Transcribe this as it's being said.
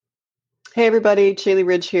Hey everybody, Chaley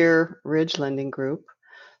Ridge here, Ridge Lending Group.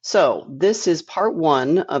 So this is part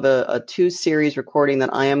one of a two-series recording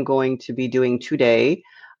that I am going to be doing today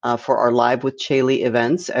for our Live with Chaley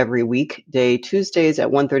events every weekday, Tuesdays at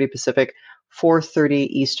 1:30 Pacific, 4:30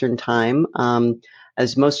 Eastern Time.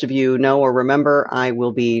 As most of you know or remember, I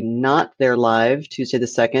will be not there live Tuesday the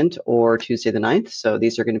 2nd or Tuesday the 9th. So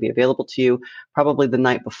these are going to be available to you probably the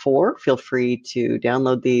night before. Feel free to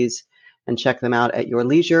download these and check them out at your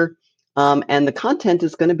leisure. And the content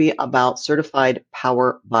is going to be about certified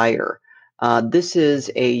power buyer. This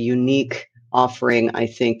is a unique offering, I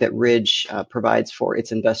think, that Ridge provides for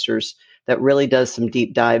its investors that really does some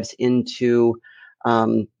deep dives into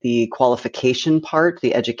the qualification part,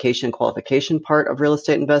 the education qualification part of real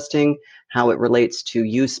estate investing, how it relates to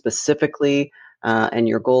you specifically and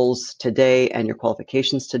your goals today and your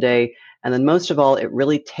qualifications today. And then most of all, it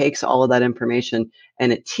really takes all of that information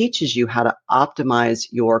and it teaches you how to optimize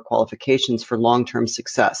your qualifications for long-term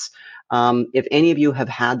success. If any of you have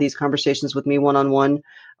had these conversations with me one-on-one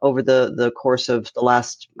over the course of the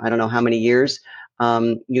last, I don't know how many years,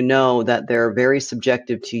 you know that they're very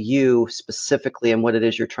subjective to you specifically and what it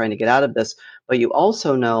is you're trying to get out of this. But you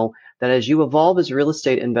also know that as you evolve as real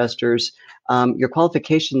estate investors, your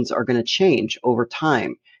qualifications are going to change over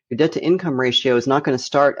time. Your debt to income ratio is not going to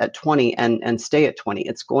start at 20 and stay at 20.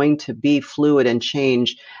 It's going to be fluid and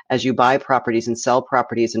change as you buy properties and sell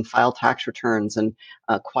properties and file tax returns and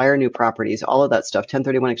acquire new properties, all of that stuff,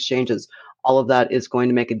 1031 exchanges, all of that is going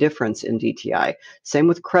to make a difference in DTI. Same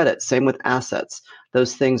with credit, same with assets.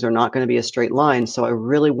 Those things are not going to be a straight line. So I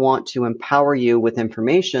really want to empower you with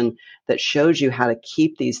information that shows you how to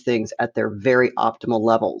keep these things at their very optimal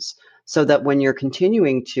levels, so that when you're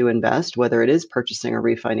continuing to invest, whether it is purchasing or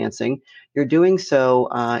refinancing, you're doing so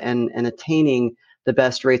and attaining the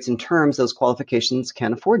best rates and terms those qualifications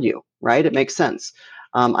can afford you, right? It makes sense.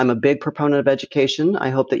 I'm a big proponent of education. I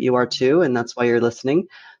hope that you are too, and that's why you're listening.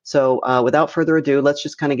 So without further ado, let's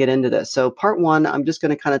just kind of get into this. So part one, I'm just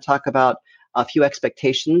going to kind of talk about a few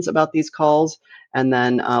expectations about these calls, and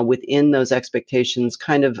then within those expectations,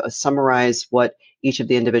 kind of summarize what each of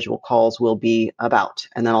the individual calls will be about.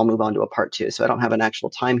 And then I'll move on to a part two. So I don't have an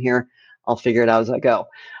actual time here. I'll figure it out as I go.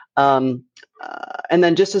 And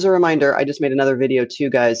then just as a reminder, I just made another video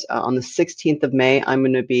too, guys. On the 16th of May, I'm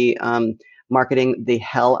going to be marketing the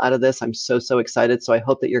hell out of this. I'm so excited. So I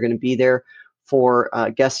hope that you're going to be there for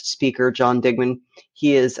guest speaker John Digman.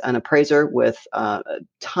 He is an appraiser with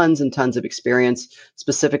tons and tons of experience,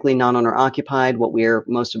 specifically non-owner occupied, what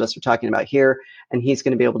most of us are talking about here. And he's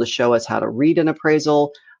going to be able to show us how to read an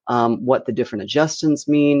appraisal, what the different adjustments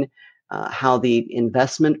mean, how the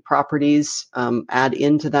investment properties add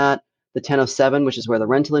into that, the 1007, which is where the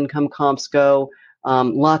rental income comps go.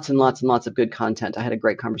 Lots and lots and lots of good content. I had a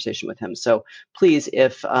great conversation with him. So please,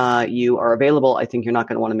 if you are available, I think you're not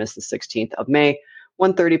going to want to miss the 16th of May,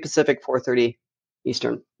 1:30 Pacific, 4:30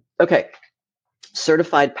 Eastern. Okay,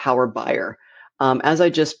 certified power buyer. As I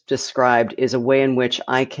just described, is a way in which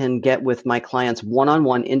I can get with my clients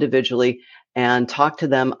one-on-one individually and talk to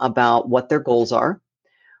them about what their goals are.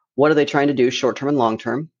 What are they trying to do, short-term and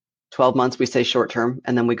long-term? 12 months, we say short-term,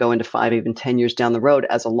 and then we go into 5, even 10 years down the road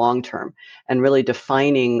as a long-term, and really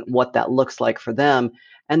defining what that looks like for them,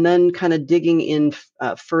 and then kind of digging in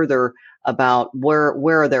further about where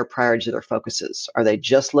are their priorities or their focuses. Are they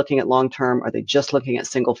just looking at long-term? Are they just looking at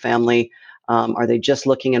single family? Are they just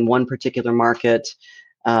looking in one particular market?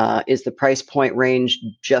 Is the price point range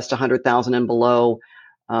just 100,000 and below?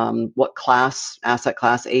 What class, asset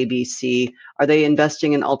class, A, B, C? Are they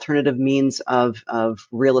investing in alternative means of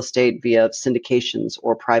real estate via syndications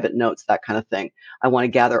or private notes, that kind of thing? I want to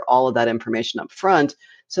gather all of that information up front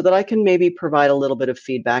so that I can maybe provide a little bit of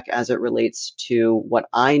feedback as it relates to what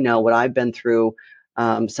I know, what I've been through,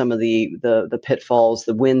 some of the pitfalls,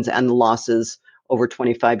 the wins and the losses over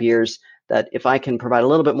 25 years, that if I can provide a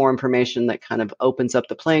little bit more information that kind of opens up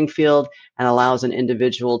the playing field and allows an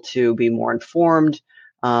individual to be more informed,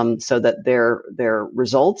 so that their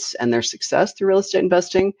results and their success through real estate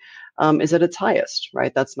investing is at its highest,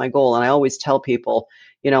 right? That's my goal. And I always tell people,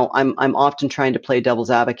 I'm often trying to play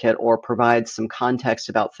devil's advocate or provide some context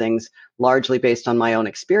about things largely based on my own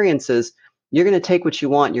experiences. You're going to take what you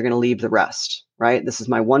want, you're going to leave the rest, right? This is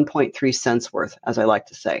my 1.3 cents worth, as I like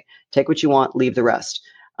to say. Take what you want, leave the rest.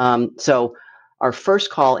 So our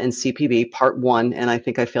first call in CPB, part one, and I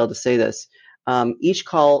think I failed to say this, each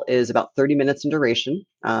call is about 30 minutes in duration.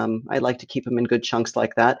 I like to keep them in good chunks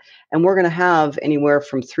like that. And we're going to have anywhere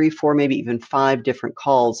from 3, 4, maybe even 5 different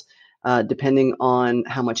calls, depending on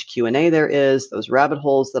how much Q&A there is, those rabbit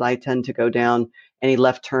holes that I tend to go down, any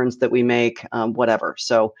left turns that we make, whatever.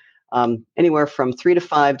 So Anywhere from 3 to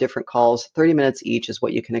 5 different calls, 30 minutes each is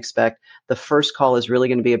what you can expect. The first call is really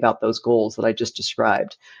going to be about those goals that I just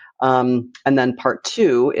described. And then part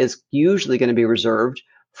 2 is usually going to be reserved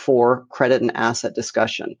for credit and asset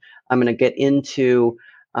discussion. I'm going to get into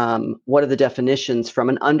what are the definitions from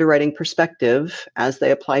an underwriting perspective as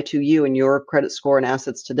they apply to you and your credit score and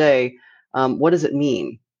assets today. What does it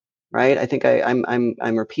mean, right? I think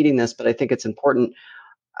I'm repeating this, but I think it's important.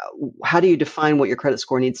 How do you define what your credit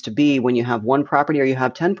score needs to be when you have 1 property or you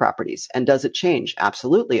have 10 properties? And does it change?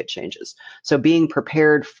 Absolutely, it changes. So being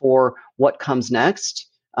prepared for what comes next,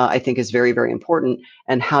 I think is very, very important.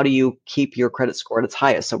 And how do you keep your credit score at its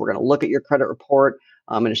highest? So we're going to look at your credit report.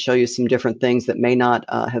 I'm going to show you some different things that may not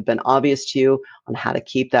have been obvious to you on how to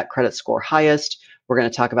keep that credit score highest. We're going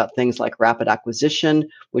to talk about things like rapid acquisition,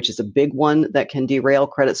 which is a big one that can derail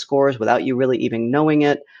credit scores without you really even knowing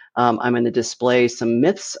it. I'm going to display some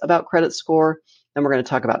myths about credit score. Then we're going to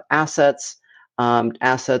talk about assets,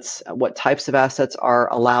 what types of assets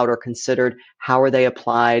are allowed or considered, how are they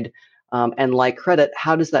applied, and like credit,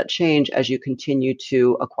 how does that change as you continue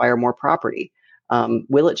to acquire more property?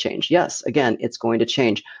 Will it change? Yes, again, it's going to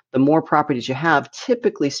change. The more properties you have,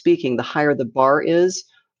 typically speaking, the higher the bar is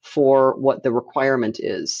for what the requirement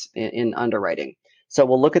is in underwriting. So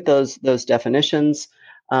we'll look at those definitions.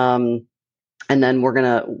 And then we're going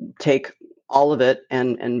to take all of it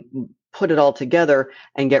and put it all together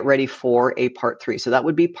and get ready for a part 3. So that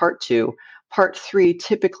would be part 2. Part 3,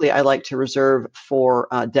 typically, I like to reserve for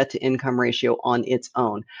debt to income ratio on its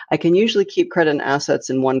own. I can usually keep credit and assets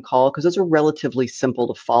in one call because those are relatively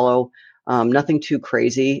simple to follow. Nothing too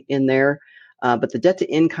crazy in there. But the debt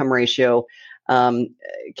to income ratio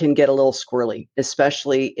can get a little squirrely,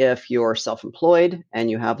 especially if you're self-employed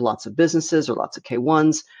and you have lots of businesses or lots of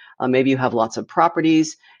K1s. Maybe you have lots of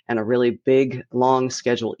properties and a really big, long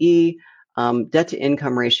Schedule E. Debt to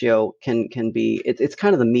income ratio can be, it's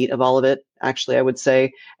kind of the meat of all of it, actually, I would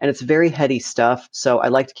say. And it's very heady stuff. So I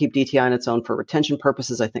like to keep DTI on its own for retention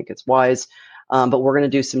purposes. I think it's wise. But we're going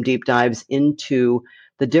to do some deep dives into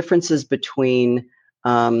the differences between,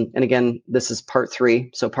 and again, this is part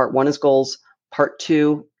 3. So part 1 is goals. Part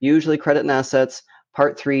 2, usually credit and assets.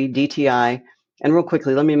 Part 3, DTI. And real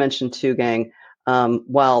quickly, let me mention too, gang,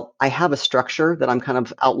 while I have a structure that I'm kind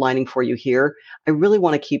of outlining for you here, I really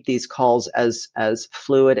want to keep these calls as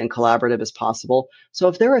fluid and collaborative as possible. So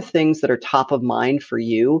if there are things that are top of mind for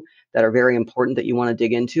you that are very important that you want to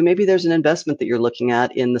dig into, maybe there's an investment that you're looking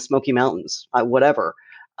at in the Smoky Mountains, whatever,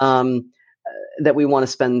 that we want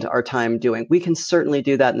to spend our time doing, we can certainly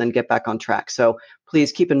do that and then get back on track. So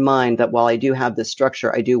please keep in mind that while I do have this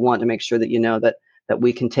structure, I do want to make sure that you know that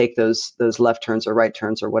we can take those left turns or right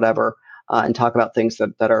turns or whatever and talk about things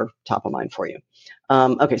that are top of mind for you.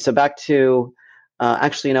 Okay, so back to,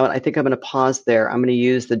 actually, you know what? I think I'm going to pause there. I'm going to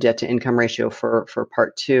use the debt to income ratio for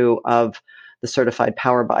part 2 of the certified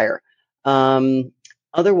power buyer.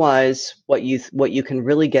 Otherwise, what you can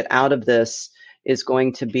really get out of this is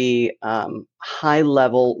going to be high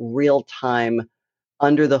level, real time,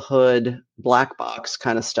 under the hood, black box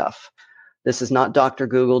kind of stuff. This is not Dr.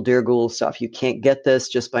 Google, Dear Google stuff. You can't get this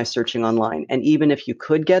just by searching online. And even if you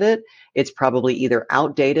could get it, it's probably either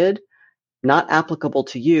outdated, not applicable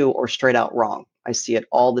to you, or straight out wrong. I see it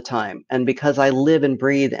all the time. And because I live and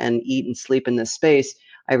breathe and eat and sleep in this space,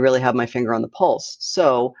 I really have my finger on the pulse.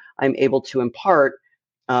 So I'm able to impart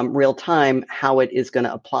real time how it is going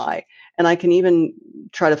to apply. And I can even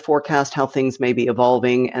try to forecast how things may be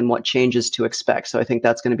evolving and what changes to expect. So I think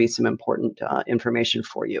that's going to be some important information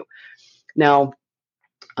for you. Now,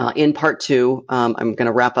 in part 2, I'm going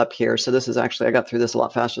to wrap up here. So this is actually, I got through this a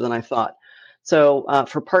lot faster than I thought. So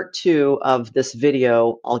for part 2 of this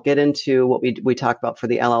video, I'll get into what we talked about for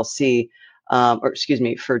the LLC, or excuse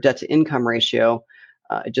me, for debt to income ratio,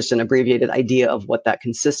 just an abbreviated idea of what that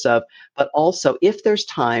consists of. But also, if there's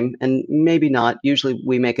time, and maybe not, usually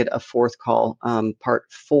we make it a 4th call, part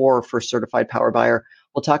 4 for certified power buyer.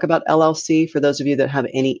 We'll talk about LLC for those of you that have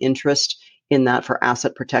any interest in that for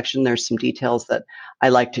asset protection. There's some details that I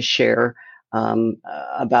like to share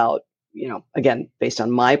about, you know, again, based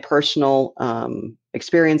on my personal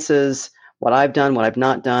experiences, what I've done, what I've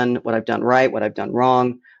not done, what I've done right, what I've done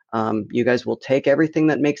wrong. You guys will take everything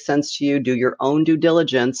that makes sense to you, do your own due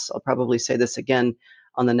diligence. I'll probably say this again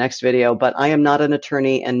on the next video, but I am not an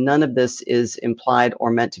attorney and none of this is implied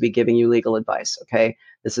or meant to be giving you legal advice, okay?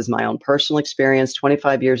 This is my own personal experience,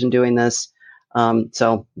 25 years in doing this.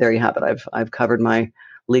 So there you have it. I've covered my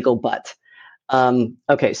legal butt.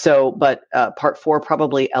 Okay, so, but part four,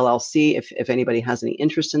 probably LLC, if anybody has any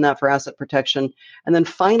interest in that for asset protection. And then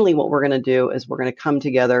finally, what we're going to do is we're going to come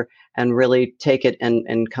together and really take it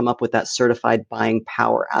and come up with that certified buying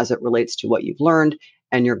power as it relates to what you've learned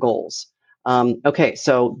and your goals. Okay,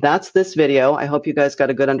 so that's this video. I hope you guys got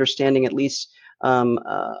a good understanding, at least um,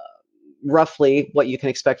 uh, roughly what you can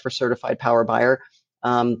expect for certified power buyer.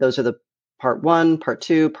 Those are the part one, part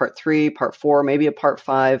two, part three, part four, maybe a part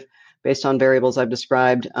five based on variables I've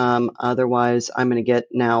described. Otherwise, I'm going to get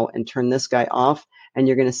now and turn this guy off, and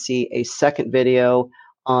you're going to see a second video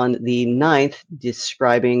on the 9th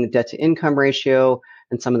describing debt to income ratio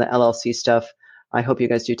and some of the LLC stuff. I hope you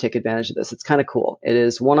guys do take advantage of this. It's kind of cool. It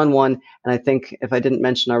is one-on-one, and I think if I didn't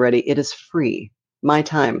mention already, it is free. My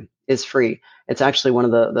time is free. It's actually one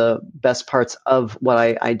of the best parts of what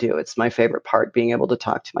I do. It's my favorite part, being able to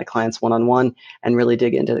talk to my clients one-on-one and really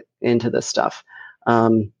dig into this stuff.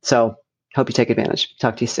 So hope you take advantage.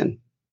 Talk to you soon.